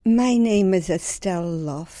My name is Estelle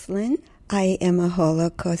Laughlin. I am a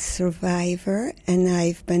Holocaust survivor, and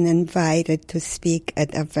I've been invited to speak at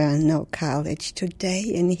Averno College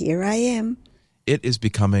today, and here I am. It is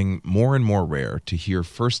becoming more and more rare to hear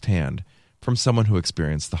firsthand from someone who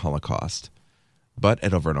experienced the Holocaust. But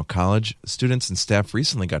at Averno College, students and staff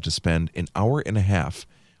recently got to spend an hour and a half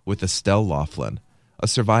with Estelle Laughlin, a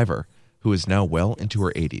survivor who is now well into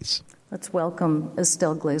her 80s. Let's welcome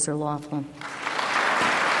Estelle Glazer Laughlin.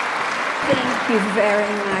 Thank you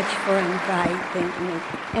very much for inviting me,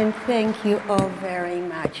 and thank you all very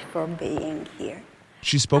much for being here.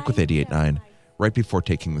 She spoke with 88.9 right before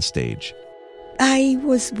taking the stage. I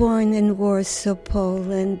was born in Warsaw,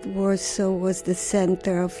 Poland. Warsaw was the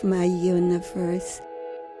center of my universe.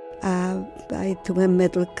 To a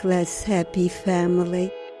middle-class, happy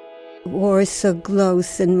family. Warsaw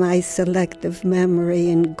glows in my selective memory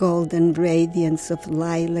in golden radiance of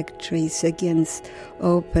lilac trees against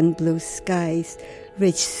open blue skies,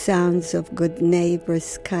 rich sounds of good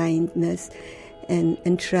neighbors, kindness,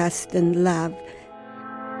 and trust and love.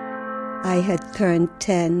 I had turned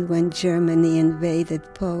 10 when Germany invaded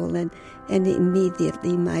Poland, and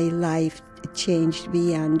immediately my life changed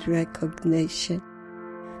beyond recognition.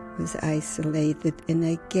 I was isolated in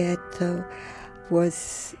a ghetto,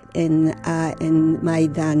 was in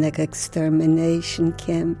Majdanek extermination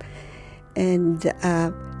camp, and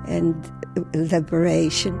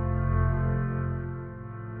liberation.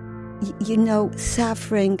 You know,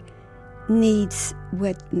 suffering needs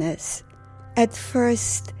witness. At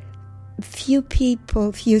first, few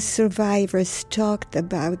survivors talked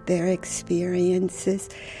about their experiences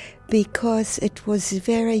because it was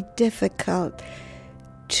very difficult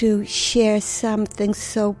to share something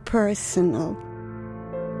so personal.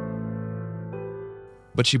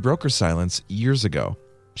 But she broke her silence years ago.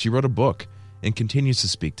 She wrote a book and continues to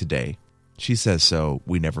speak today. She says so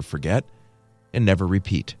we never forget and never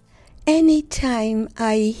repeat. Anytime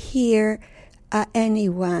I hear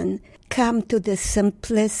anyone come to the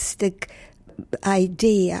simplistic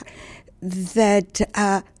idea that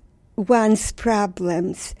one's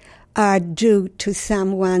problems are due to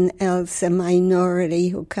someone else, a minority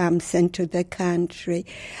who comes into the country,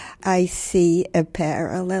 I see a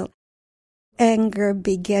parallel. Anger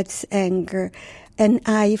begets anger, an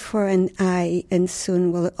eye for an eye, and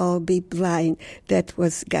soon we'll all be blind. That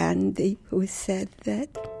was Gandhi who said that.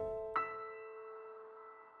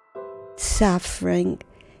 Suffering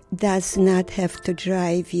does not have to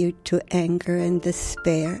drive you to anger and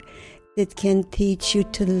despair. It can teach you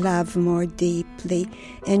to love more deeply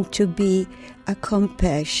and to be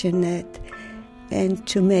compassionate and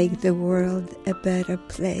to make the world a better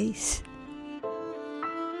place.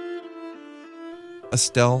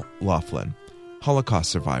 Estelle Laughlin,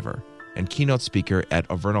 Holocaust survivor and keynote speaker at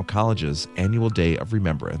Averno College's Annual Day of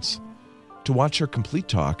Remembrance. To watch her complete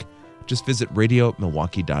talk, just visit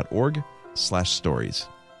radiomilwaukee.org/stories.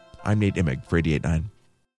 I'm Nate Imig for 88.9.